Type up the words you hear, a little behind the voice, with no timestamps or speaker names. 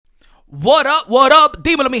What up,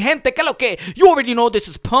 dímelo mi gente, que lo que? You already know this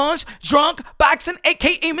is Punch Drunk Boxing,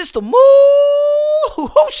 aka Mr. Moo, who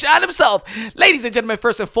shot himself. Ladies and gentlemen,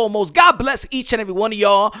 first and foremost, God bless each and every one of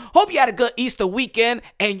y'all. Hope you had a good Easter weekend.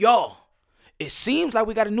 And y'all, it seems like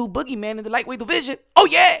we got a new boogeyman in the lightweight division. Oh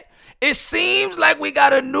yeah, it seems like we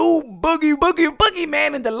got a new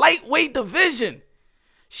boogeyman in the lightweight division.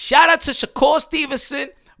 Shout out to Shakur Stevenson,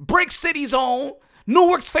 Brick City's own,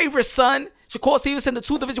 Newark's favorite son. Shakur Stevenson, the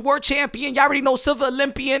 2-division world champion. Y'all already know, Silver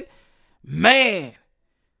Olympian. Man,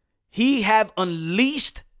 he have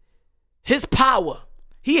unleashed his power.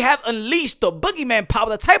 He have unleashed the boogeyman power,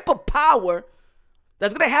 the type of power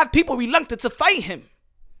that's going to have people reluctant to fight him.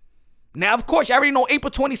 Now, of course, you already know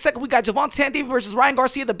April 22nd, we got Gervonta Davis versus Ryan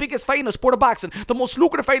Garcia, the biggest fight in the sport of boxing, the most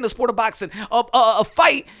lucrative fight in the sport of boxing. A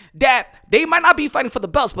fight that they might not be fighting for the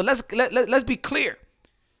belts, but let's be clear.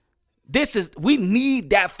 We need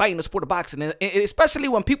that fight in the sport of boxing, and especially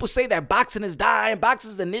when people say that boxing is dying,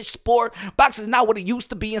 boxing is a niche sport, boxing is not what it used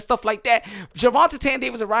to be and stuff like that. Gervonta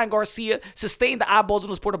Davis and Ryan Garcia sustain the eyeballs in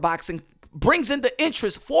the sport of boxing, brings in the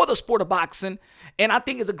interest for the sport of boxing, and I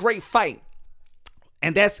think it's a great fight.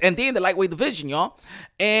 And then the lightweight division, y'all.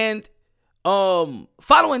 And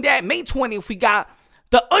following that, May 20th, we got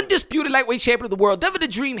the undisputed lightweight champion of the world, Devin the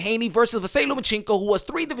Dream Haney versus Vasily Lomachenko, who was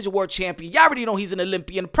 3-division world champion. Y'all already know he's an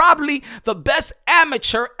Olympian, probably the best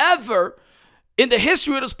amateur ever in the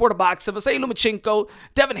history of the sport of boxing. Vasily Lomachenko,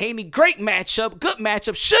 Devin Haney, great matchup, good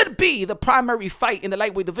matchup, should be the primary fight in the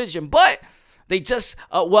lightweight division. But they just,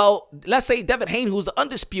 let's say Devin Haney, who's the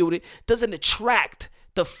undisputed, doesn't attract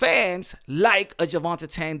the fans like a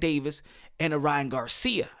Gervonta Davis and a Ryan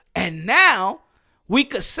Garcia. And now we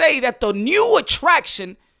could say that the new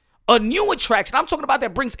attraction, I'm talking about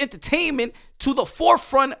that brings entertainment to the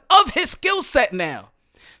forefront of his skill set now.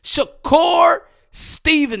 Shakur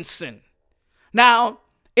Stevenson. Now,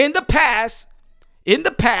 in the past,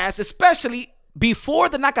 especially before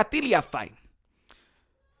the Nakatilia fight,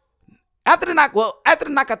 after the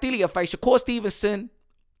Nakatilia fight, Shakur Stevenson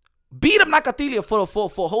beat up Nakatilia for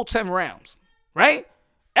a whole 10 rounds, right?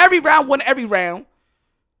 Every round, won every round.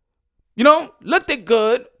 You know, looked it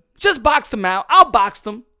good. Just boxed him out. Outboxed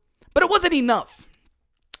him. But it wasn't enough.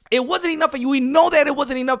 It wasn't enough. And we know that it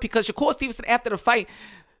wasn't enough because Shakur Stevenson, after the fight,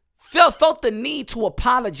 felt the need to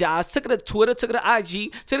apologize. Took it to Twitter, took it to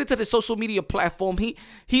IG, took it to the social media platform.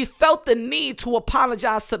 He felt the need to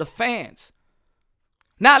apologize to the fans.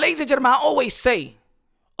 Now, ladies and gentlemen, I always say,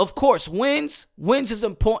 of course, wins is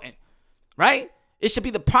important, right? It should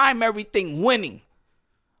be the primary thing, winning.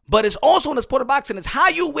 But it's also in the sport of boxing, it's how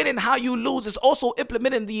you win and how you lose. It's also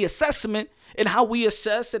implementing the assessment and how we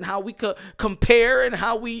assess and how we could compare and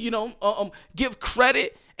how we, give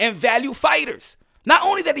credit and value fighters. Not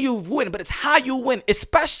only that you win, but it's how you win,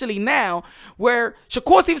 especially now where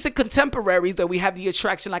Shakur Stevenson contemporaries that we have the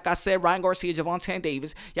attraction, like I said, Ryan Garcia, Gervonta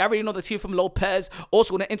Davis. You already know the team from Lopez,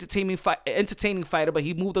 also an entertaining fighter, but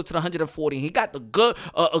he moved up to the 140. He got a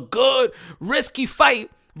good risky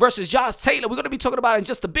fight versus Josh Taylor. We're going to be talking about it in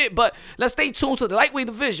just a bit, but let's stay tuned to the lightweight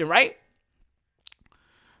division, right?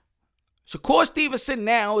 Shakur Stevenson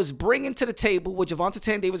now is bringing to the table what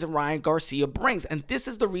Gervonta Davis and Ryan Garcia brings. And this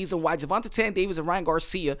is the reason why Gervonta Davis and Ryan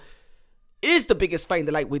Garcia is the biggest fight in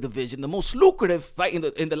the lightweight division, the most lucrative fight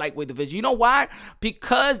in the lightweight division. You know why?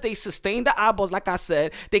 Because they sustain the eyeballs, like I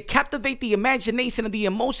said. They captivate the imagination and the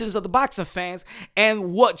emotions of the boxing fans.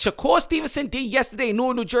 And what Shakur Stevenson did yesterday in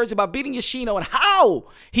Newark, New Jersey by beating Yoshino and how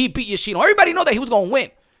he beat Yoshino. Everybody know that he was going to win.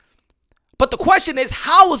 But the question is,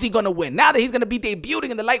 how is he going to win? Now that he's going to be debuting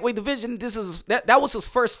in the lightweight division, that was his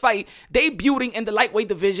first fight, debuting in the lightweight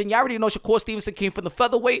division. You already know Shakur Stevenson came from the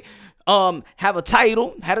featherweight, had a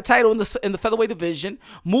title in the featherweight division,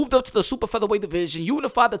 moved up to the super featherweight division,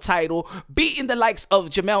 unified the title, beating the likes of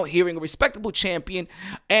Jamel Herring, a respectable champion,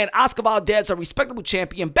 and Oscar Valdez, a respectable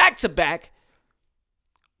champion, back-to-back.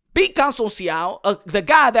 Beat Conceicao, the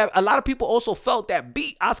guy that a lot of people also felt that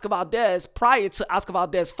beat Oscar Valdez prior to Oscar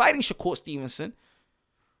Valdez fighting Shakur Stevenson.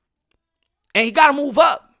 And he got to move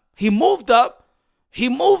up. He moved up. A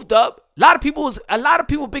lot of people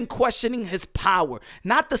have been questioning his power,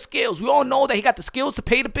 not the skills. We all know that he got the skills to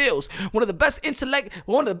pay the bills. One of the best intellect,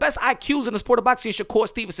 one of the best IQs in the sport of boxing is Shakur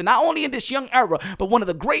Stevenson. Not only in this young era, but one of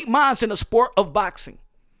the great minds in the sport of boxing.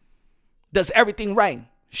 Does everything right.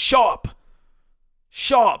 Sharp.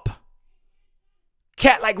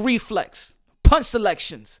 Cat-like reflex. Punch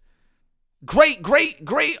selections. Great,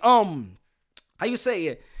 how you say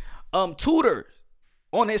it? Tutor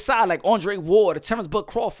on his side like Andre Ward or Terrence Bud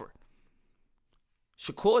Crawford.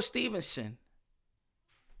 Shakur Stevenson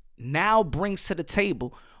now brings to the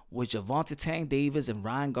table with Gervonta Tank Davis and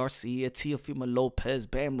Ryan Garcia, Teofimo Lopez,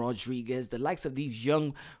 Bam Rodriguez, the likes of these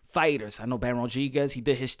young fighters. I know Bam Rodriguez, he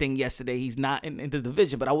did his thing yesterday. He's not in the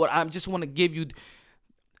division, but I just want to give you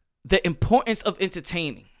the importance of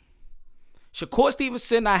entertaining. Shakur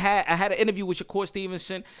Stevenson, I had an interview with Shakur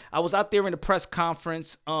Stevenson. I was out there in the press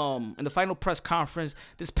conference, in the final press conference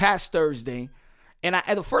this past Thursday. And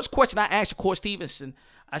the first question I asked Shakur Stevenson,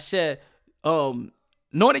 I said, knowing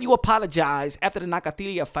that you apologize after the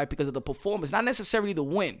Nakatilia fight because of the performance, not necessarily the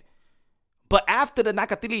win, but after the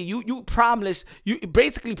Nakatilia, you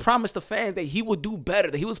basically promised the fans that he would do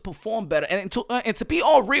better, that he would perform better. And to be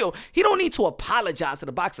all real, he don't need to apologize to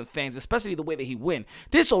the boxing fans, especially the way that he win.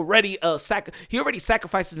 This already he already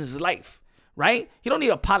sacrifices his life, right? He don't need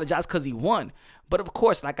to apologize because he won. But of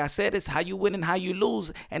course, like I said, it's how you win and how you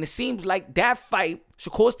lose. And it seems like that fight,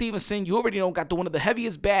 Shakur Stevenson, you already know, got one of the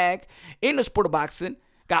heaviest bag in the sport of boxing,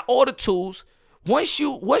 got all the tools. Once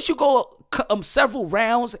you go several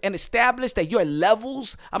rounds and establish that you're at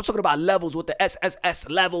levels, I'm talking about levels with the SSS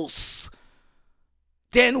levels,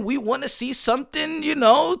 then we want to see something,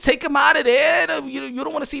 take him out of there. You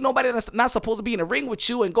don't want to see nobody that's not supposed to be in the ring with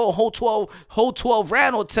you and go a whole 12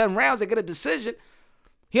 round or 10 rounds and get a decision.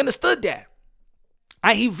 He understood that.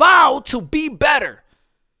 And he vowed to be better.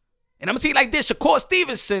 And I'm going to say it like this, Shakur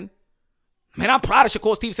Stevenson, man, I'm proud of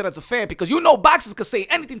Shakur Stevenson as a fan because boxers can say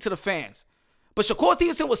anything to the fans. But Shakur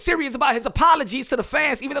Stevenson was serious about his apologies to the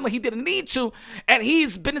fans, even though he didn't need to. And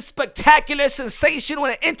he's been spectacular, sensational,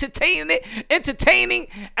 and entertaining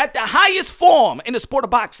at the highest form in the sport of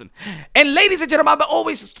boxing. And ladies and gentlemen, I've been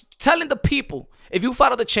always telling the people, if you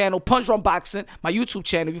follow the channel, Punch Drunk Boxing, my YouTube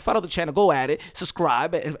channel, if you follow the channel, go at it,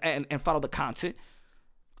 subscribe, and follow the content,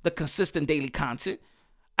 the consistent daily content.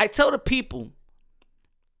 I tell the people,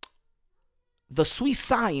 the sweet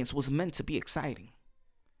science was meant to be exciting.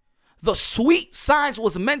 The sweet science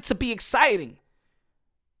was meant to be exciting.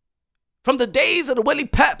 From the days of the Willie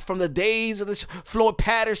Pep, from the days of the Floyd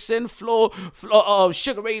Patterson,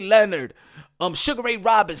 Sugar Ray Leonard, Sugar Ray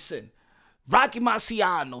Robinson, Rocky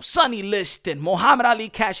Marciano, Sonny Liston, Muhammad Ali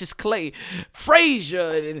Cassius Clay,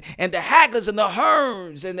 Frazier, and the Haggers and the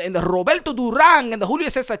Hearns, and the Roberto Duran, and the Julio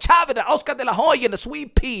Cesar Chavez, the Oscar de la Hoya, and the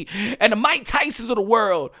Sweet Pea, and the Mike Tysons of the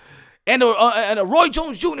world. And the Roy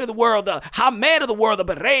Jones Jr. of the world, the Hamed of the world, the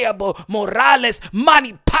Berea, Morales,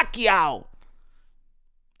 Manny Pacquiao.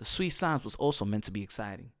 The sweet science was also meant to be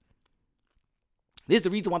exciting. This is the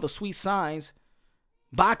reason why the sweet science,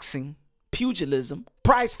 boxing, pugilism,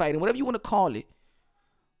 prize fighting, whatever you want to call it,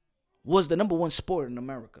 was the #1 sport in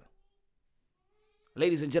America.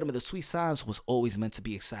 Ladies and gentlemen, the sweet science was always meant to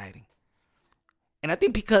be exciting. And I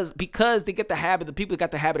think because they get the habit, the people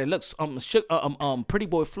got the habit, it looks Pretty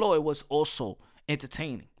Boy Floyd was also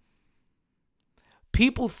entertaining.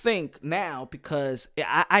 People think now, because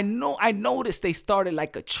I noticed they started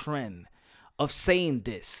like a trend of saying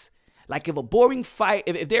this. Like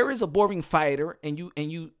if there is a boring fighter and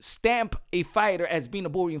you stamp a fighter as being a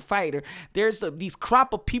boring fighter, there's these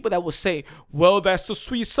crop of people that will say, well, that's the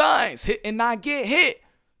sweet science, hit and not get hit.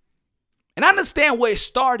 And I understand where it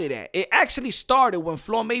started at. It actually started when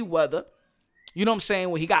Floyd Mayweather,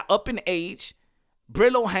 when he got up in age,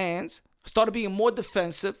 brillo hands, started being more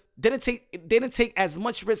defensive, didn't take as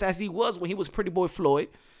much risk as he was when he was Pretty Boy Floyd.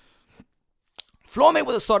 Floyd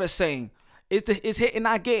Mayweather started saying, it's hit and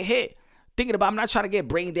not get hit. Thinking about, I'm not trying to get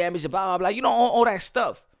brain damage, blah, blah, blah, all that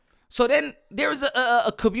stuff. So then there is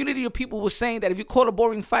a community of people who were saying that if you call a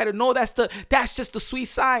boring fighter, no, that's just the sweet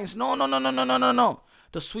science. No.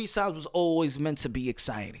 The sweet science was always meant to be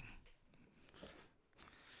exciting.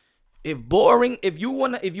 If you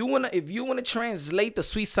wanna translate the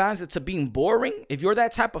sweet science into being boring, if you're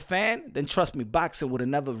that type of fan, then trust me, boxing would have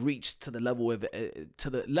never reached to the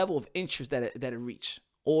level of interest that it reached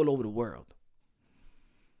all over the world.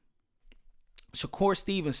 Shakur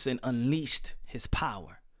Stevenson unleashed his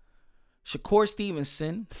power. Shakur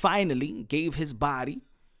Stevenson finally gave his body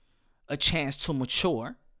a chance to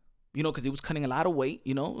mature. Because he was cutting a lot of weight,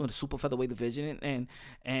 in the super featherweight division,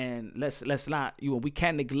 and let's not, we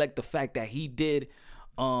can't neglect the fact that he did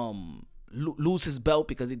lose his belt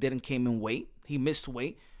because he didn't came in weight. He missed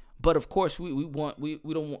weight, but of course we don't want,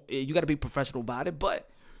 you got to be professional about it. But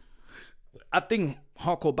I think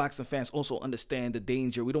hardcore boxing fans also understand the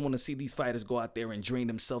danger. We don't want to see these fighters go out there and drain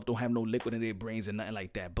themselves, don't have no liquid in their brains and nothing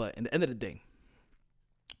like that. But at the end of the day,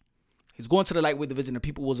 he's going to the lightweight division, and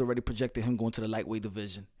people was already projecting him going to the lightweight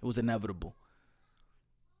division. It was inevitable.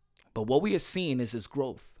 But what we are seeing is his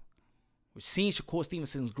growth. We're seeing Shakur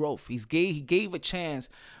Stevenson's growth. He gave a chance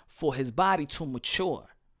for his body to mature.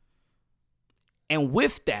 And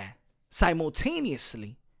with that,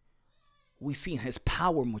 simultaneously, we seen his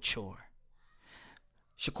power mature.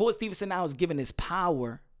 Shakur Stevenson now is given his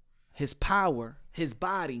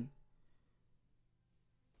body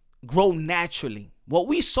grow naturally. What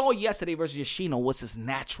we saw yesterday versus Yoshino was his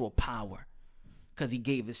natural power, because he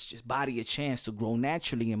gave his body a chance to grow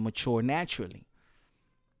naturally and mature naturally.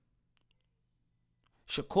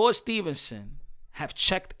 Shakur Stevenson have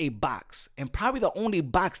checked a box, and probably the only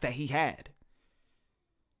box that he had.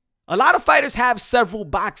 A lot of fighters have several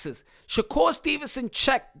boxes. Shakur Stevenson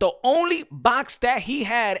checked the only box that he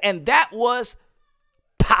had, and that was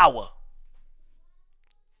power.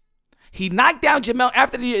 He knocked down Jamel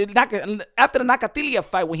after the Nakatilia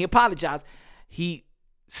fight. When he apologized, he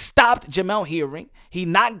stopped Jamel Hearing. He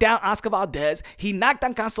knocked down Oscar Valdez. He knocked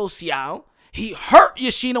down Consocial. He hurt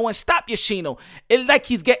Yoshino and stopped Yoshino. It's like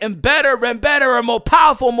he's getting better and better and more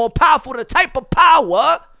powerful. The type of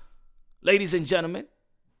power, ladies and gentlemen,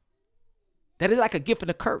 that is like a gift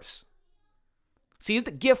and a curse. See, it's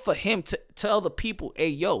the gift for him to tell the people, hey,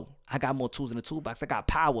 yo, I got more tools in the toolbox. I got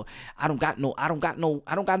power. I don't got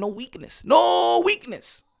no weakness. No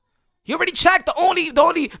weakness. He already checked the only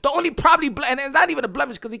probably, and it's not even a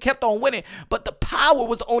blemish because he kept on winning, but the power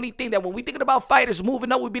was the only thing that when we thinking about fighters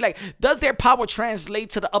moving up, we'd be like, does their power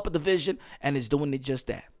translate to the upper division? And it's doing it just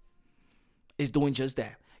that. It's doing just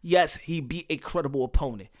that. Yes, he beat a credible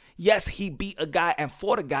opponent. Yes, he beat a guy and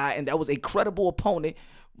fought a guy, and that was a credible opponent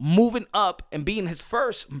moving up and being his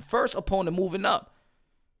first opponent moving up.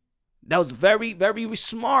 That was very, very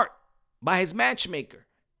smart by his matchmaker,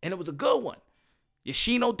 and it was a good one.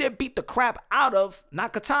 Yoshino did beat the crap out of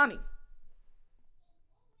Nakatani.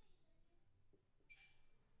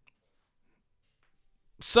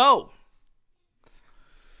 So,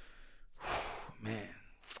 man,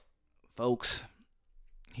 folks,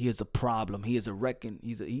 he is a problem. He is a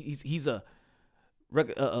he's a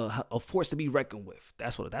force to be reckoned with.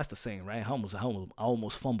 That's the saying, right? I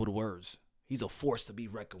almost fumbled the words. He's a force to be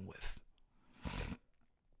reckoned with.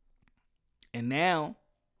 And now,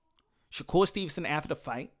 Shakur Stevenson, after the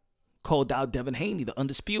fight, called out Devin Haney, the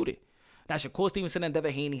undisputed. Now, Shakur Stevenson and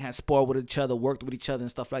Devin Haney had sparred with each other, worked with each other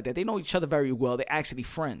and stuff like that. They know each other very well. They're actually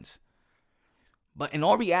friends. But in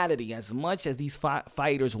all reality, as much as these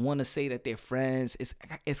fighters want to say that they're friends,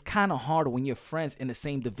 it's kind of harder when you're friends in the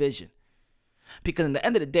same division. Because in the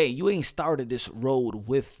end of the day, you ain't started this road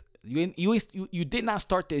with, you did not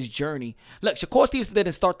start this journey. Look, Shakur Stevenson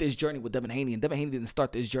didn't start this journey with Devin Haney, and Devin Haney didn't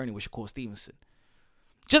start this journey with Shakur Stevenson.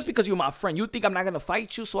 Just because you're my friend, you think I'm not going to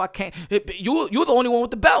fight you, so I can't. You're the only one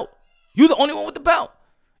with the belt. You're the only one with the belt.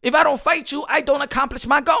 If I don't fight you, I don't accomplish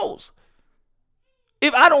my goals.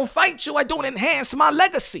 If I don't fight you, I don't enhance my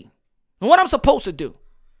legacy. And what I'm supposed to do.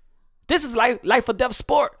 This is life or death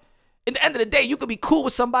sport. At the end of the day, you could be cool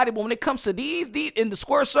with somebody, but when it comes to these in the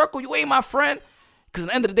square circle, you ain't my friend. Because at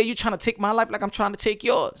the end of the day, you're trying to take my life like I'm trying to take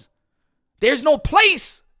yours. There's no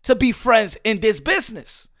place to be friends in this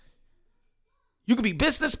business. You could be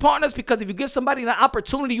business partners because if you give somebody an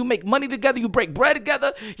opportunity, you make money together, you break bread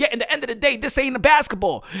together. Yeah, at the end of the day, this ain't a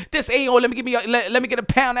basketball. This ain't, let me get a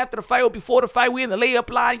pound after the fight or before the fight. We in the layup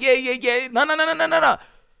line. Yeah. No.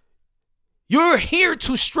 You're here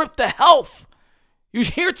to strip the health. You're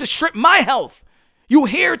here to strip my health. You're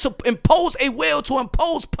here to impose a will, to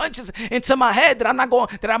impose punches into my head that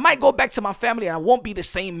I might go back to my family and I won't be the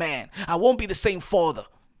same man. I won't be the same father.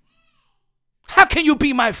 How can you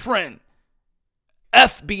be my friend?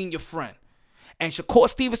 F being your friend. And Shakur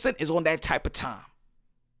Stevenson is on that type of time.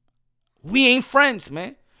 We ain't friends,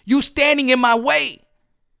 man. You standing in my way.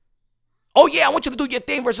 Oh, yeah, I want you to do your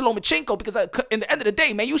thing versus Lomachenko because in the end of the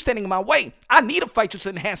day, man, you standing in my way. I need a fight to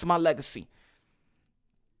enhance my legacy.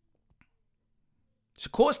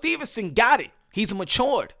 Shakur Stevenson got it. He's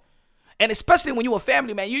matured. And especially when you a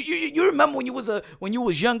family, man. You remember when you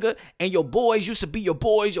was younger and your boys used to be your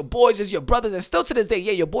boys is your brothers, and still to this day,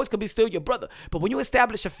 yeah, your boys could be still your brother. But when you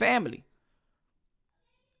establish a family,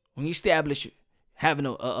 when you establish having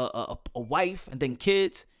a wife and then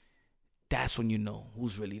kids, that's when you know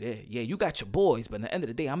who's really there. Yeah, you got your boys, but at the end of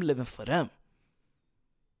the day, I'm living for them.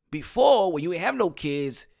 Before, when you ain't have no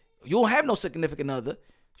kids, you don't have no significant other.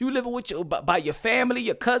 You living with by your family,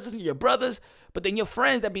 your cousins, your brothers, but then your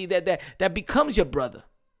friends that becomes your brother,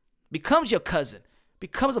 becomes your cousin,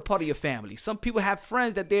 becomes a part of your family. Some people have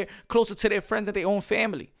friends that they're closer to their friends than their own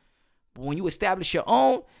family. But when you establish your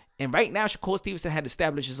own, and right now Shakur Stevenson had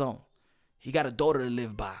established his own. He got a daughter to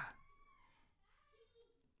live by.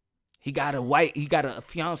 He got a wife, he got a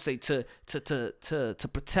fiance to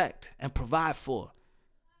protect and provide for.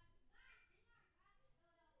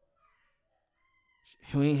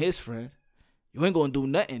 You ain't his friend. You ain't gonna do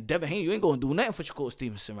nothing. Devin Haney, you ain't gonna do nothing for Shakur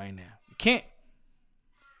Stevenson right now. You can't.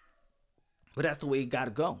 But that's the way it got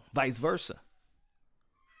to go. Vice versa.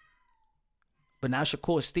 But now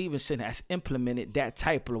Shakur Stevenson has implemented that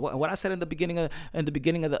type of what I said in the beginning of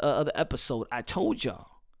the episode. I told y'all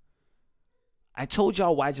why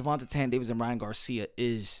Gervonta Tan Davis and Ryan Garcia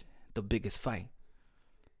is the biggest fight.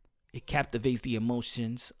 It captivates the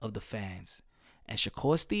emotions of the fans. And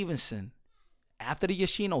Shakur Stevenson, after the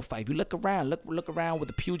Yoshino fight, if you look around with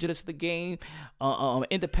the pugilists of the game,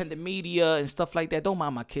 independent media and stuff like that. Don't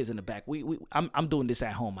mind my kids in the back. I'm doing this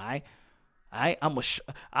at home. I'm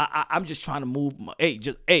just trying to move.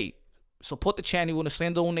 Support the channel. You want to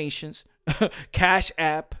send donations? Cash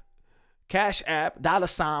app,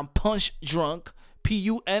 $ punch drunk,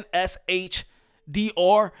 PUNSHDRUNK,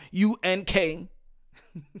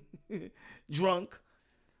 drunk.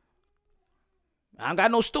 I ain't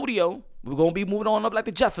got no studio. We're going to be moving on up like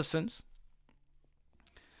the Jeffersons.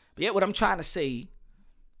 But yeah, what I'm trying to say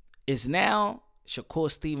is now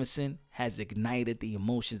Shakur Stevenson has ignited the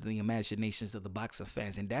emotions and the imaginations of the boxing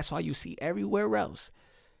fans. And that's why you see everywhere else,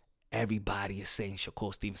 everybody is saying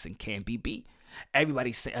Shakur Stevenson can't be beat.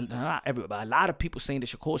 Everybody's saying, not everybody, a lot of people saying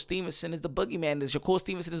that Shakur Stevenson is the boogeyman, that Shakur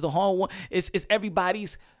Stevenson is the hard one. It's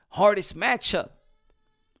everybody's hardest matchup.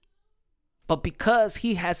 But because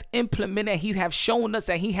he has implemented, he has shown us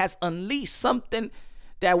that he has unleashed something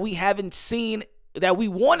that we haven't seen, that we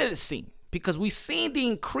wanted to see. Because we've seen the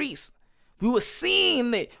increase. We were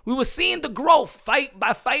seeing it. We were seeing the growth, fight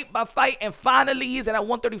by fight by fight. And finally, he's at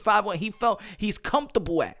 135 when he felt he's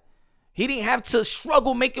comfortable at. He didn't have to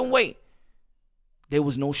struggle making weight. There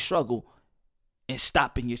was no struggle in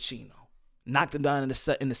stopping Yoshino. Knocked him down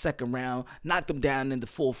in the second round. Knocked him down in the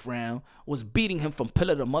fourth round. Was beating him from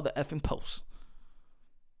pillar to mother effing post.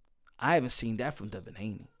 I haven't seen that from Devin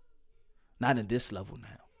Haney. Not in this level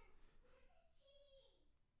now.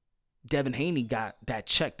 Devin Haney got that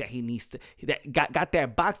check that he needs to. Got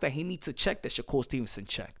that box that he needs to check that Shakur Stevenson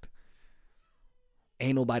checked.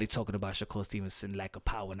 Ain't nobody talking about Shakur Stevenson like a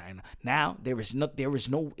power nine. Now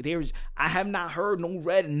I have not heard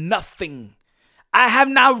nothing. I have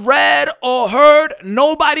not read or heard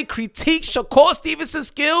nobody critique Shakur Stevenson's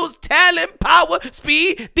skills, talent, power,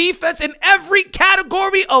 speed, defense in every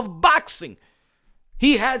category of boxing.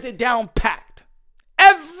 He has it down packed.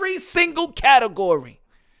 Every single category.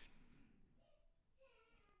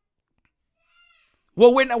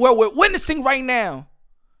 What we're witnessing right now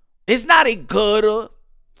is not a good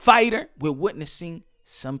fighter. We're witnessing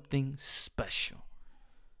something special.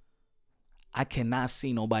 I cannot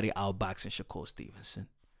see nobody outboxing Shakur Stevenson.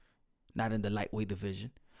 Not in the lightweight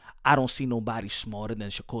division. I don't see nobody smarter than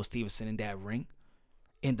Shakur Stevenson in that ring.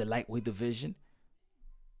 In the lightweight division.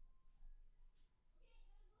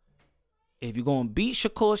 If you're going to beat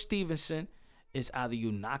Shakur Stevenson, it's either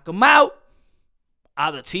you knock him out,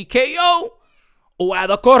 either TKO, or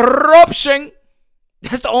either corruption.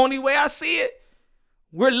 That's the only way I see it.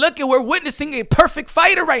 We're witnessing a perfect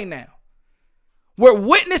fighter right now. We're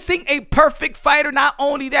witnessing a perfect fighter. Not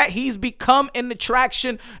only that, he's become an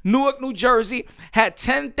attraction. Newark, New Jersey had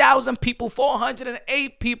 10,000 people,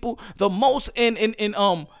 408 people, the most in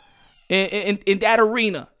that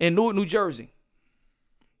arena in Newark, New Jersey.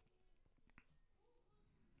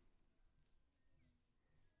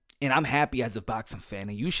 And I'm happy as a boxing fan,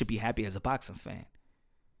 and you should be happy as a boxing fan.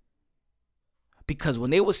 Because when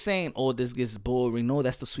they were saying, oh, this gets boring, no,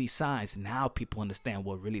 that's the sweet science. Now people understand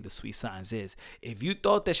what really the sweet science is. If you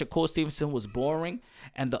thought that Shakur Stevenson was boring,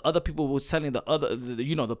 and the other people was telling the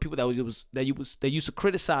people that used to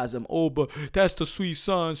criticize him, oh, but that's the sweet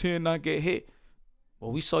science, he'll not get hit.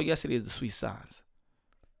 What we saw yesterday is the sweet science.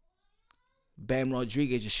 Bam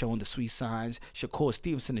Rodriguez is showing the sweet signs. Shakur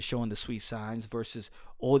Stevenson is showing the sweet signs versus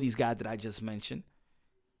all these guys that I just mentioned.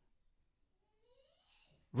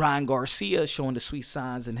 Ryan Garcia is showing the sweet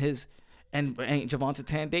signs and Gervonta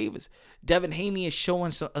Tan Davis. Devin Haney is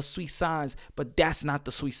showing a sweet signs, but that's not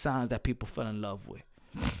the sweet signs that people fell in love with.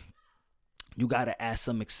 You got to add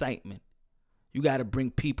some excitement. You got to bring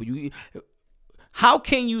people. How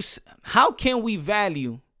can we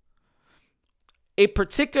value a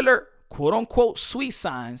particular quote unquote sweet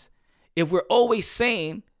signs if we're always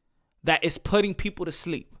saying that it's putting people to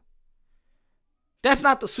sleep? That's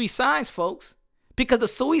not the sweet signs, folks. Because the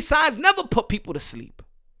sweet signs never put people to sleep.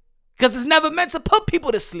 Because it's never meant to put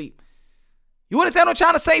people to sleep. You understand what I'm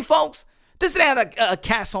trying to say, folks? This ain't a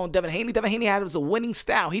cast on Devin Haney. Devin Haney has a winning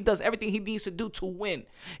style. He does everything he needs to do to win.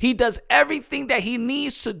 He does everything that he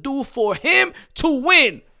needs to do for him to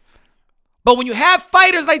win. But when you have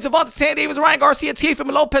fighters like Gervonta Tan Davis, Ryan Garcia,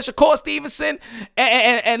 Teofimo Lopez, Shakur Stevenson,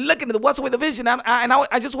 and looking at the welterweight division,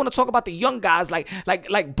 I just want to talk about the young guys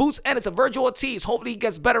like Boots Ennis and Virgil Ortiz. Hopefully he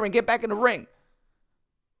gets better and get back in the ring.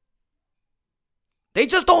 They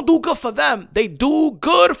just don't do good for them. They do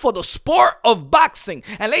good for the sport of boxing.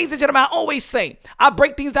 And ladies and gentlemen, I always say, I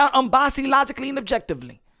break things down unbiasedly, logically, and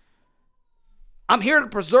objectively. I'm here to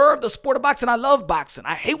preserve the sport of boxing. I love boxing.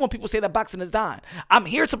 I hate when people say that boxing is dying. I'm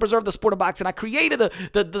here to preserve the sport of boxing. I created the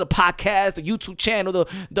podcast, the YouTube channel, the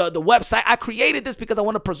website. I created this because I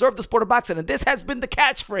want to preserve the sport of boxing. And this has been the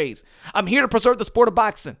catchphrase. I'm here to preserve the sport of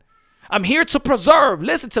boxing. I'm here to preserve,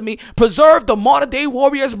 listen to me, preserve the modern day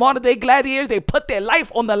warriors, modern day gladiators. They put their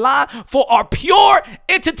life on the line for our pure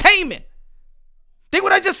entertainment. Think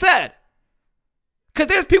what I just said. Because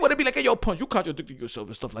there's people that be like, hey, yo, Punch, you contradicting yourself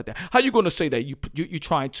and stuff like that. How you going to say that you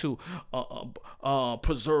trying to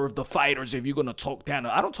preserve the fighters if you're going to talk down?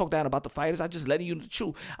 I don't talk down about the fighters. I just letting you know the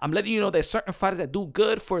truth. I'm letting you know there's certain fighters that do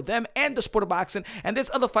good for them and the sport of boxing. And there's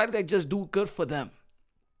other fighters that just do good for them.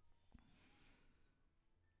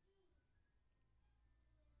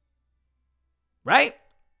 Right?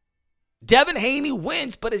 Devin Haney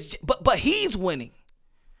wins, but he's winning.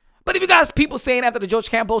 But if you guys people saying after the George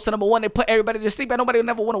Cambosa #1, they put everybody to sleep and nobody will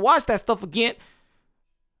never want to watch that stuff again,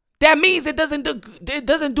 that means it doesn't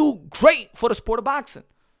do great for the sport of boxing.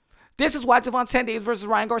 This is why Gervonta Davis versus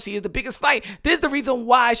Ryan Garcia is the biggest fight. This is the reason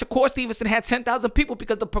why Shakur Stevenson had 10,000 people,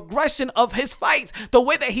 because the progression of his fights, the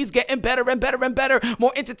way that he's getting better and better and better,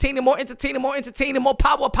 more entertaining, more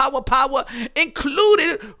power,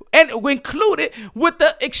 included with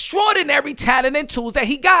the extraordinary talent and tools that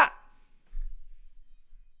he got.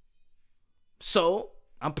 So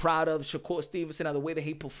I'm proud of Shakur Stevenson and the way that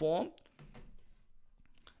he performed.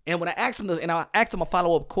 And when I asked him, a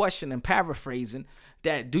follow-up question and paraphrasing,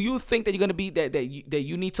 that do you think that you're going to be that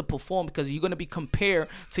you need to perform because you're going to be compared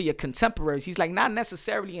to your contemporaries? He's like, not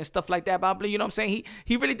necessarily and stuff like that, blah, you know what I'm saying?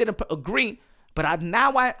 He really didn't agree, but I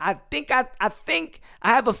think I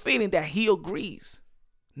have a feeling that he agrees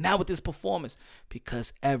now with this performance,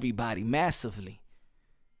 because everybody massively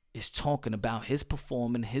is talking about his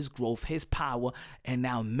performance, his growth, his power, and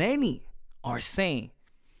now many are saying,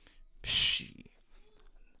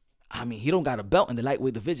 I mean, he don't got a belt in the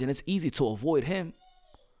lightweight division. It's easy to avoid him.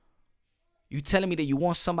 You telling me that you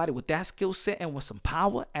want somebody with that skill set and with some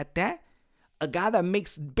power at that? A guy that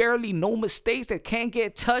makes barely no mistakes, that can't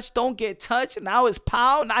get touched, don't get touched. Now his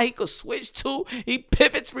power, now he could switch too. He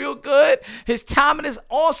pivots real good. His timing is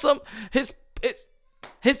awesome. His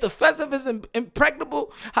defensive is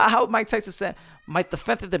impregnable. How Mike Tyson said, my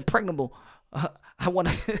defense is impregnable. I forgot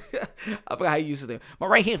how he used it. My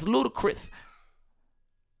right hand is ludicrous.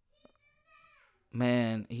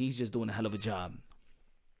 Man, he's just doing a hell of a job.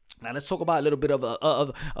 Now let's talk about a little bit of the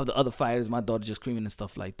other fighters. My daughter just screaming and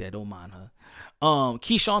stuff like that. Don't mind her.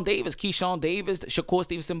 Keyshawn Davis, Shakur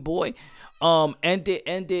Stevenson boy,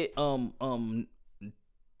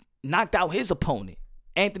 knocked out his opponent,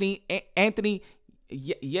 Anthony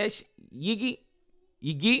Yigi,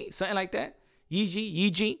 something like that.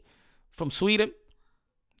 Yigi from Sweden.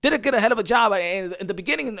 Did a hell of a job. And in the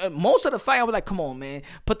beginning, most of the fight, I was like, come on, man.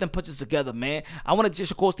 Put them punches together, man. I wanted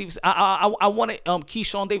Shakur Stevenson. I wanted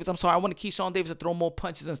Keyshawn Davis. I'm sorry. I wanted Keyshawn Davis to throw more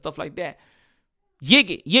punches and stuff like that.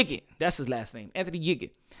 Yigi. That's his last name. Anthony Yigi.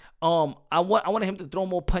 I wanted him to throw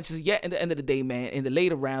more punches. Yet, in the end of the day, man, in the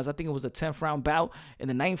later rounds, I think it was the 10th round bout. In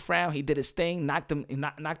the 9th round, he did his thing, knocked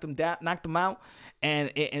him out,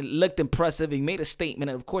 and looked impressive. He made a statement.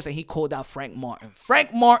 And, of course, he called out Frank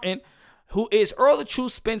Martin, who is Earl the True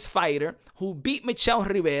Spence fighter, who beat Michel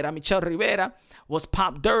Rivera. Michel Rivera was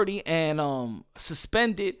popped dirty and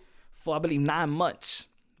suspended for, I believe, 9 months.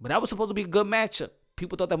 But that was supposed to be a good matchup.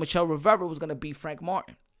 People thought that Michel Rivera was going to beat Frank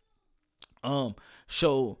Martin.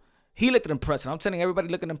 So he looked impressive. I'm telling everybody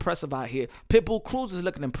looking impressive out here. Pitbull Cruz is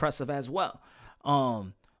looking impressive as well.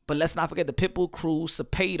 But let's not forget the Pitbull Cruz,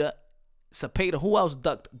 Cepeda. Who else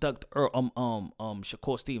ducked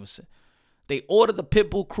Shakur Stevenson? They ordered the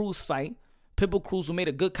Pitbull Cruz fight. Pitbull Cruz, who made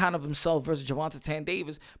a good count of himself versus Gervonta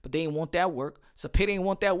Davis, but they didn't want that work. Cepeda didn't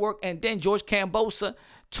want that work. And then George Cambosa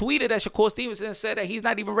tweeted at Shakur Stevenson and said that he's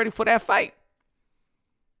not even ready for that fight.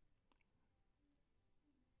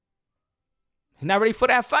 He's not ready for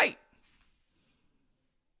that fight.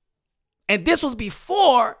 And this was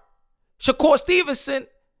before Shakur Stevenson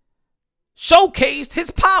showcased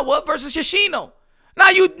his power versus Yoshino. Now,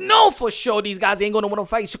 you know for sure these guys ain't going to want to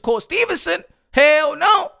fight Shakur Stevenson. Hell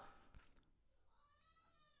no.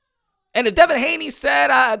 And if Devin Haney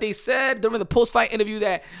said, they said during the post-fight interview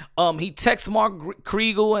that he texted Mark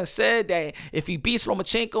Kriegel and said that if he beats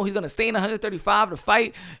Lomachenko, he's going to stay in 135 to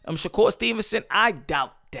fight Shakur Stevenson. I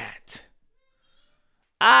doubt that.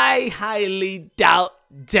 I highly doubt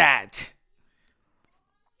that.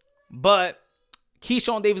 But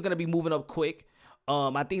Keyshawn Davis is going to be moving up quick.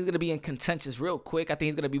 I think he's gonna be in contentions real quick. I think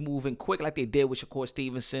he's gonna be moving quick like they did with Shakur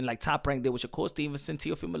Stevenson, like Top Rank did with Shakur Stevenson,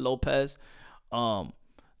 Teofimo Lopez.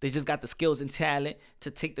 They just got the skills and talent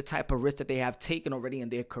to take the type of risk that they have taken already in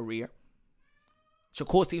their career.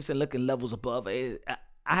 Shakur Stevenson looking levels above. I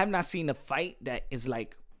have not seen a fight that is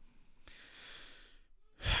like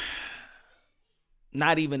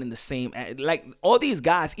not even in the same. Like all these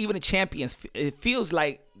guys, even the champions, it feels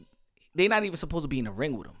like they're not even supposed to be in the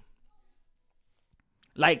ring with him.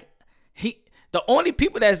 Like the only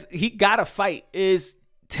people he gotta fight is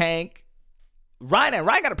Tank, Ryan. And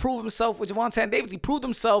Ryan gotta prove himself with Gervonta Davis. He proved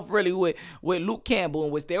himself really with Luke Campbell,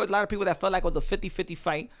 in which there was a lot of people that felt like it was a 50-50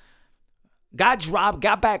 fight. Got dropped,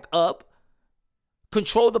 got back up,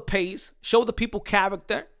 control the pace, show the people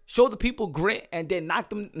character, show the people grit, and then knock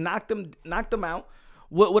them out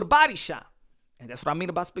with a body shot. And that's what I mean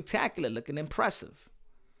about spectacular, looking impressive.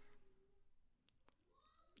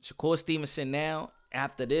 Shakur Stevenson now,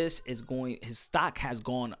 after this, his stock has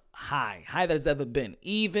gone higher than it's ever been.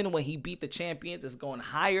 Even when he beat the champions, it's going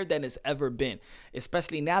higher than it's ever been.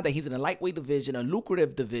 Especially now that he's in a lightweight division, a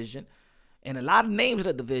lucrative division, and a lot of names in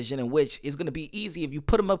the division, in which it's going to be easy if you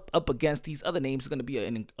put him up against these other names. It's going to be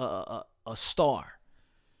a star.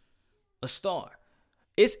 A star.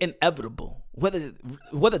 It's inevitable.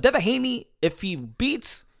 Whether Devin Haney, if he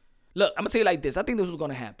beats, look, I'm going to tell you like this. I think this was going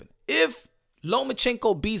to happen. If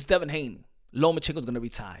Lomachenko beats Devin Haney, Lomachenko's going to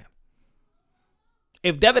retire.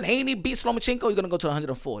 If Devin Haney beats Lomachenko, he's going to go to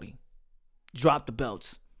 140. Drop the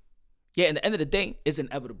belts. Yeah, at the end of the day, it's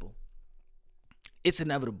inevitable. It's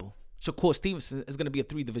inevitable. Shakur Stevenson is going to be a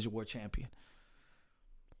 3-division world champion.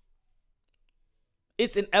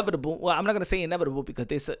 It's inevitable. Well, I'm not going to say inevitable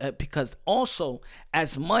because also,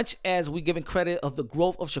 as much as we giving credit of the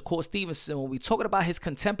growth of Shakur Stevenson, when we talking about his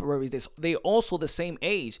contemporaries, they're also the same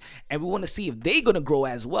age, and we want to see if they're going to grow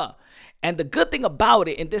as well. And the good thing about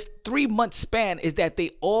it in this 3-month span is that they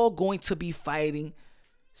all going to be fighting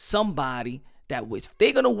somebody that if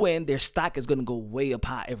they're going to win, their stock is going to go way up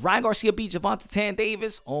high. If Ryan Garcia beats Gervonta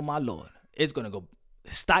Davis, oh my Lord, it's going to go,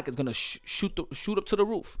 his stock is going to shoot up to the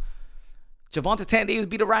roof. Gervonta Davis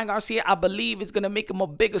beat Ryan Garcia, I believe it's going to make him a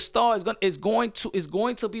bigger star. It's going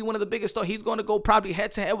to be one of the biggest stars. He's going to go probably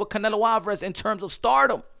head to head with Canelo Alvarez in terms of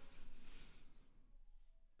stardom.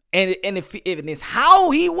 And if it's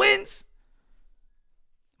how he wins,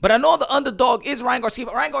 but I know the underdog is Ryan Garcia.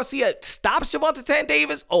 But Ryan Garcia stops Gervonta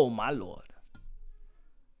Davis, oh my Lord.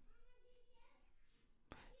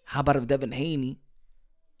 How about if Devin Haney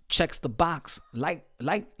checks the box like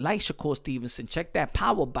Shakur Stevenson, check that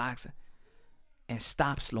power box and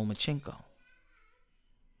stops Lomachenko?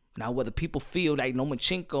 Now, whether people feel like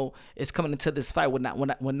Lomachenko is coming into this fight with not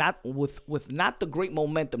the great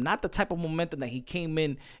momentum, not the type of momentum that he came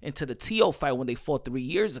into the TO fight when they fought 3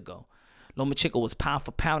 years ago. Lomachenko was pound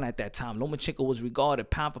for pound at that time. Lomachenko was regarded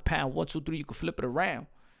pound for pound, 1, 2, 3. You could flip it around.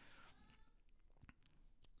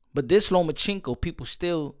 But this Lomachenko, people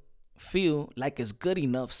still feel like it's good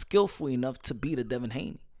enough, skillful enough to beat a Devin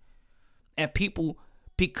Haney. And people,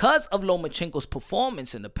 because of Lomachenko's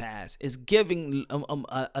performance in the past, is giving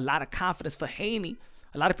a lot of confidence for Haney.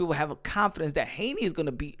 A lot of people have a confidence that Haney is going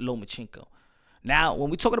to beat Lomachenko. Now, when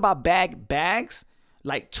we're talking about bags,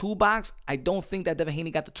 like toolbox, I don't think that Devin Haney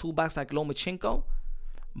got the toolbox like Lomachenko.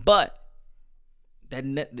 But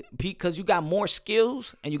because you got more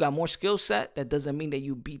skills and you got more skill set, that doesn't mean that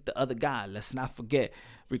you beat the other guy. Let's not forget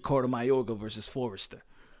Ricardo Mayorga versus Forrester.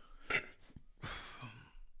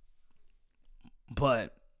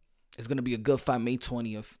 But it's going to be a good fight May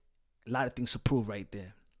 20th. A lot of things to prove right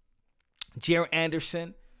there. Jared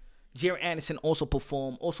Anderson also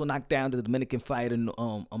performed, also knocked down the Dominican fighter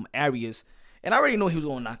Arias. And I already know he was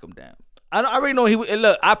going to knock him down. I already know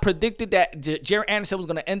look, I predicted that Jared Anderson was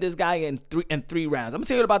going to end this guy in three rounds. I'm going to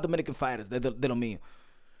tell you about Dominican fighters. They don't mean.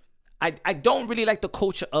 I don't really like the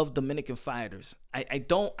culture of Dominican fighters. I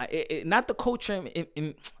don't. Not the culture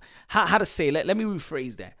in how to say. Let me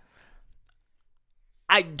rephrase that.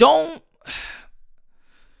 I don't.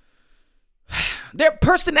 Their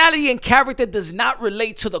personality and character does not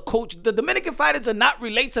relate to the coach. The Dominican fighters do not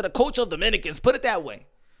relate to the coach of Dominicans. Put it that way.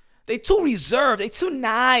 They too reserved. They too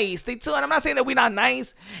nice. And I'm not saying that we're not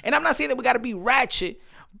nice, and I'm not saying that we got to be ratchet,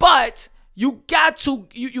 but you got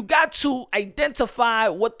to identify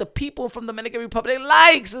what the people from the Dominican Republic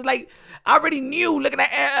likes. It's like I already knew looking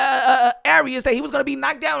at Arias that he was going to be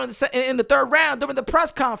knocked down in the third round during the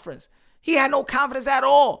press conference. He had no confidence at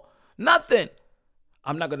all. Nothing.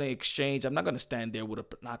 I'm not going to exchange. I'm not going to stand there with a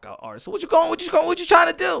knockout artist. So what you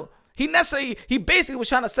trying to do? He basically was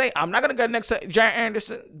trying to say, I'm not going to go next to Jared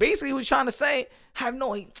Anderson. Basically, he was trying to say,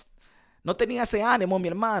 No tenía ese ánimo, mi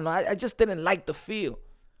hermano. I just didn't like the feel.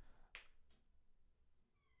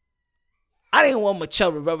 I didn't want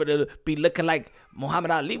Michelle Rivera to be looking like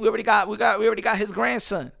Muhammad Ali. We already got his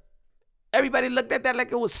grandson. Everybody looked at that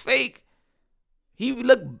like it was fake. He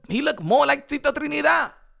looked more like Tito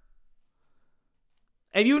Trinidad.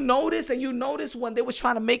 And you notice when they was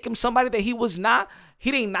trying to make him somebody that he was not,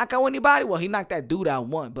 he didn't knock out anybody. Well, he knocked that dude out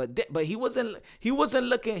one, but he wasn't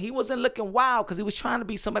looking wild because he was trying to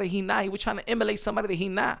be somebody he not. He was trying to emulate somebody that he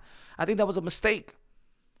not. I think that was a mistake.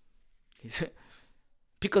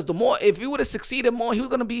 Because the more, if he would have succeeded more, he was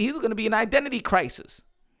gonna be an identity crisis.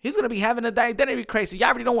 He's gonna be having an identity crisis. You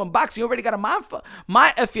already know in boxing, you already got to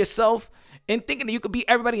mind F yourself and thinking that you could beat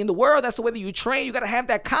everybody in the world. That's the way that you train. You got to have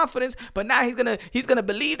that confidence. But now he's gonna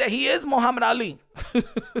believe that he is Muhammad Ali.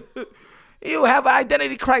 He'll have an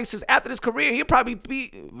identity crisis after this career. He'll probably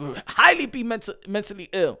be mentally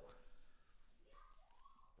ill.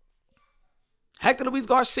 Hector Luis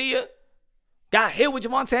Garcia got hit with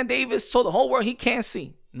Gervonta Davis, told the whole world he can't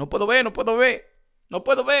see. No puedo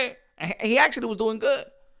ver. And he actually was doing good.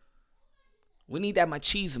 We need that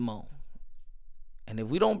machismo. And if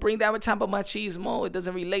we don't bring that type of machismo, it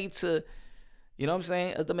doesn't relate to, you know what I'm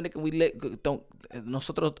saying? As Dominican,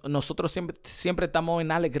 nosotros siempre estamos en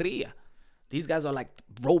alegría. These guys are like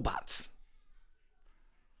robots.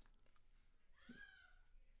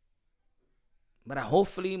 But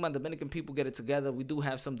hopefully my Dominican people get it together. We do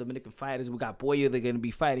have some Dominican fighters. We got Boyer. They're going to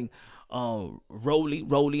be fighting Rolly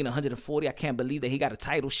in 140. I can't believe that he got a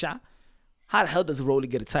title shot. How the hell does Rolly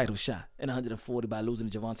get a title shot in 140 by losing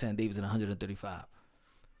to Gervonta Davis in 135?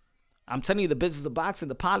 I'm telling you, the business of boxing,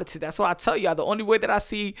 the politics, that's what I tell you. The only way that I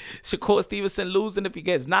see Shakur Stevenson losing if he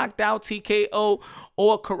gets knocked out, TKO,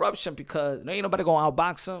 or corruption, because there ain't nobody going to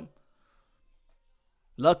outbox him.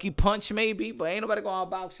 Lucky punch maybe, but ain't nobody going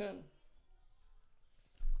to outbox him.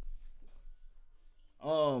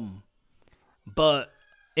 But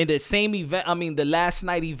in the same event, the last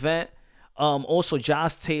night event, also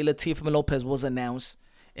Josh Taylor, Teofimo Lopez was announced.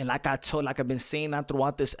 And like I've been saying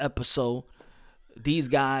throughout this episode, these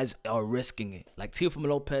guys are risking it. Like Teofimo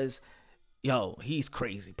Lopez, he's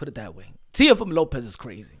crazy. Put it that way. Teofimo Lopez is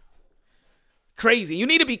crazy. Crazy. You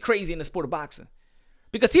need to be crazy in the sport of boxing.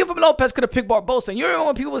 Because Teofimo Lopez could have picked Barbosa. And you remember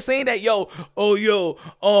when people were saying that,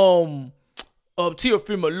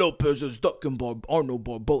 Teofimo Lopez is ducking Arnold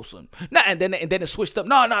Barbosa. Nah, and then it switched up.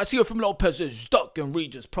 No, Teofimo Lopez is ducking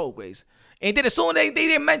Regis Prograis. And then as soon as they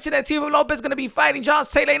didn't mention that Teofimo Lopez is going to be fighting Josh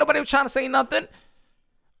Taylor, ain't nobody was trying to say nothing.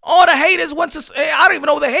 All the haters went to, I don't even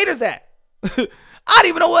know where the haters at. I don't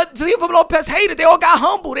even know what Teofimo Lopez hated. They all got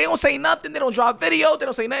humble. They don't say nothing. They don't drop video. They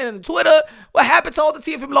don't say nothing on Twitter. What happened to all the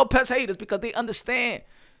Teofimo Lopez haters? Because they understand.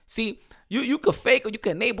 See, you could fake or you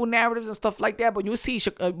could enable narratives and stuff like that, but you see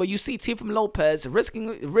Teofimo Lopez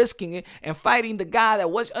risking it and fighting the guy that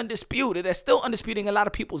was undisputed, that's still undisputing a lot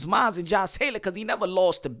of people's minds, in Josh Taylor, because he never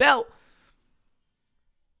lost the belt.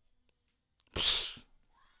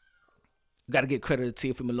 You got to give credit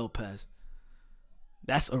to Teofimo Lopez.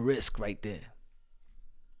 That's a risk right there.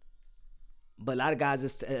 But a lot of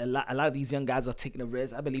guys, a lot of these young guys are taking a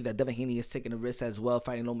risk. I believe that Devin Haney is taking a risk as well,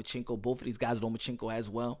 fighting Lomachenko. Both of these guys, Lomachenko as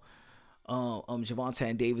well.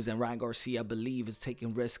 Gervonta Davis and Ryan Garcia, I believe, is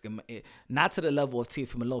taking risk. Not to the level of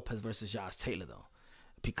Teofimo Lopez versus Josh Taylor, though.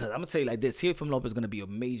 Because I'm going to tell you like this. Teofimo Lopez is going to be a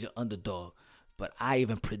major underdog. But I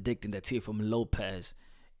even predicting that Teofimo Lopez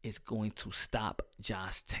is going to stop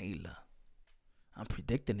Josh Taylor. I'm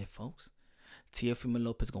predicting it, folks. Teofimo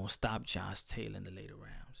Lopez is going to stop Josh Taylor in the later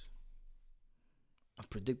rounds. I'm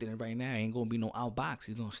predicting it right now. Ain't going to be no outbox.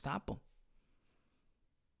 He's going to stop him.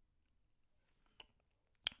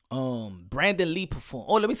 Brandon Lee performed.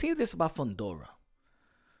 Oh, let me say this about Fundora.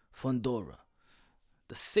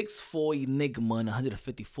 The 6'4" Enigma in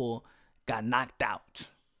 154 got knocked out.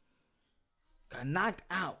 And a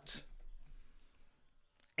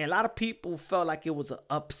lot of people felt like it was an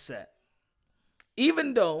upset.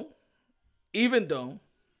 Even though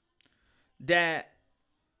that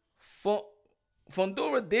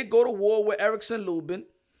Fundora did go to war with Erickson Lubin.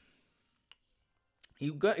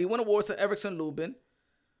 He went to war with Erickson Lubin.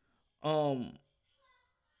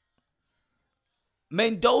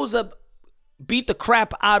 Mendoza beat the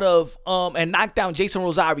crap out of and knocked down Jason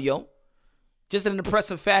Rosario. Just in an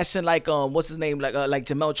impressive fashion, like what's his name? Like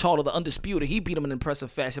Jamel Charlo, the Undisputed. He beat him in an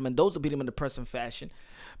impressive fashion. Mendoza beat him in an impressive fashion.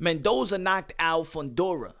 Mendoza knocked out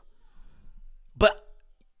Fundora. But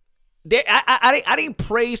I didn't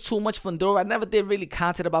praise too much Fundora. I never did really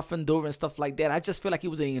content about Fundora and stuff like that. I just feel like he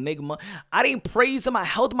was an enigma. I didn't praise him. I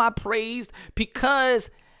held my praise because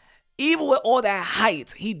even with all that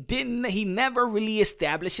height, he never really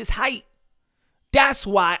established his height. That's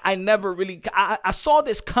why I never really, I saw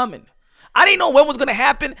this coming. I didn't know when it was going to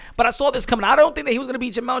happen, but I saw this coming. I don't think that he was going to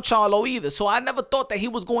be Jermell Charlo either. So I never thought that he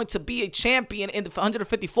was going to be a champion in the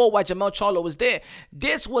 154 while Jermell Charlo was there.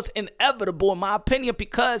 This was inevitable in my opinion,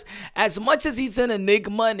 because as much as he's an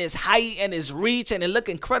enigma and his height and his reach and it look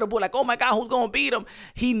incredible, like, oh my God, who's going to beat him?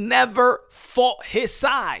 He never fought his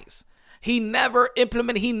size. He never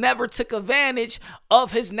implemented, he never took advantage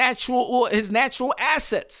of his natural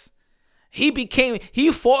assets.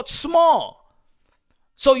 He fought small.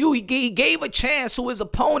 So he gave a chance to his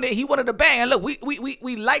opponent. He wanted to bang. And look,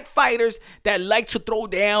 we like fighters that like to throw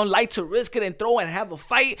down, like to risk it and throw and have a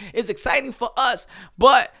fight. It's exciting for us.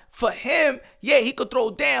 But for him, yeah, he could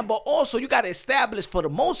throw down. But also you got to establish, for the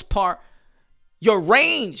most part, your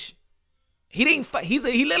range. He didn't fight.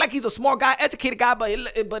 He looked like he's a smart guy, educated guy,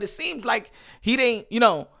 but it seems like he didn't,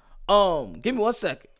 give me 1 second.